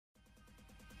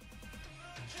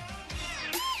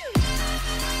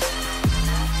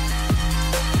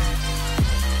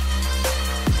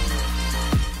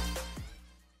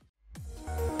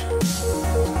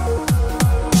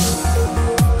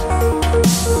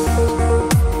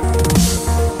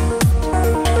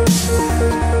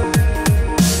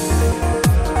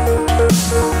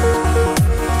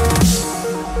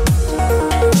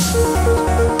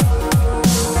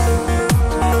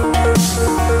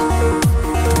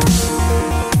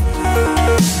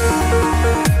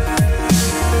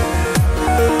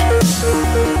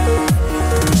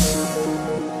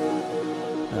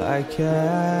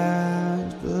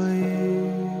can't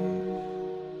believe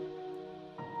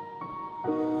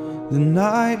the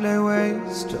night lay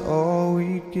waste to all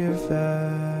we'd given.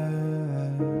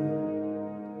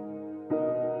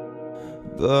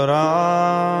 But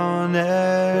honestly,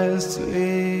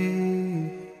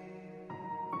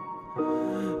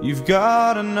 you've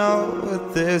gotta know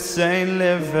that this ain't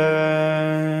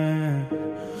living.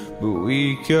 But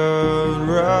we could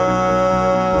run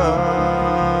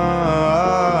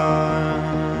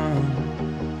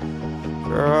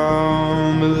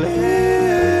from Elysium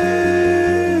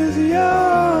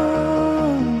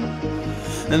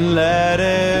and let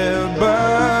it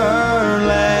burn,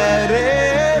 let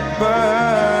it burn.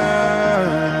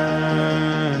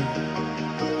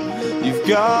 You've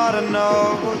gotta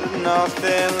know that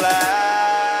nothing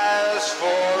lasts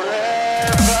forever.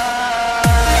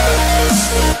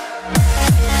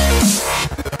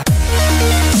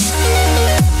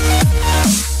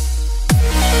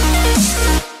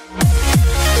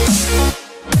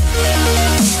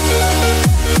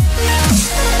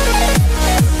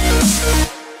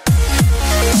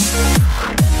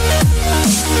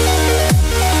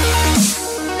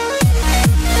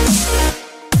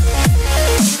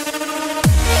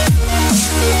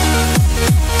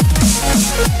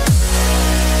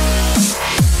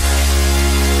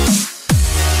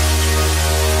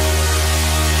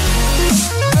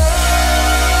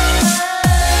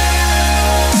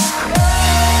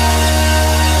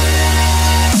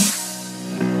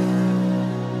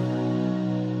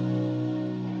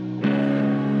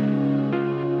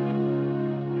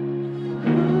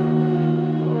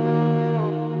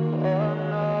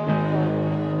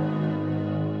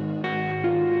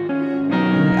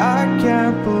 I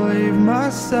can't believe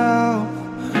myself.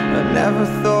 I never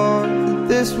thought that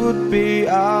this would be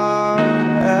our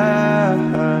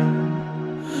end,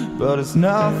 but it's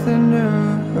nothing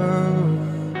new.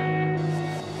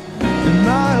 And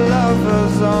my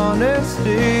lover's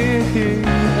honesty,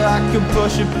 I could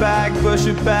push it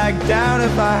back down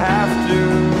if I have to.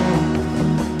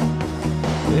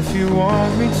 If you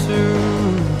want me to,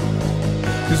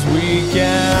 'cause we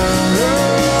can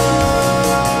run.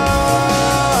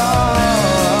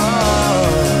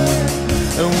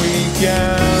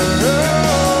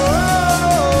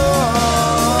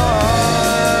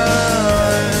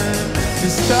 The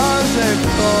stars they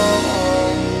fall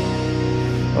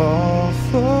all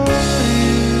for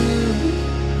you.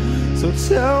 So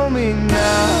tell me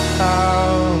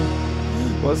now,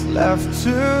 what's left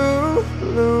to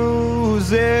lose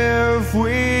if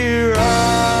we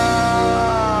run?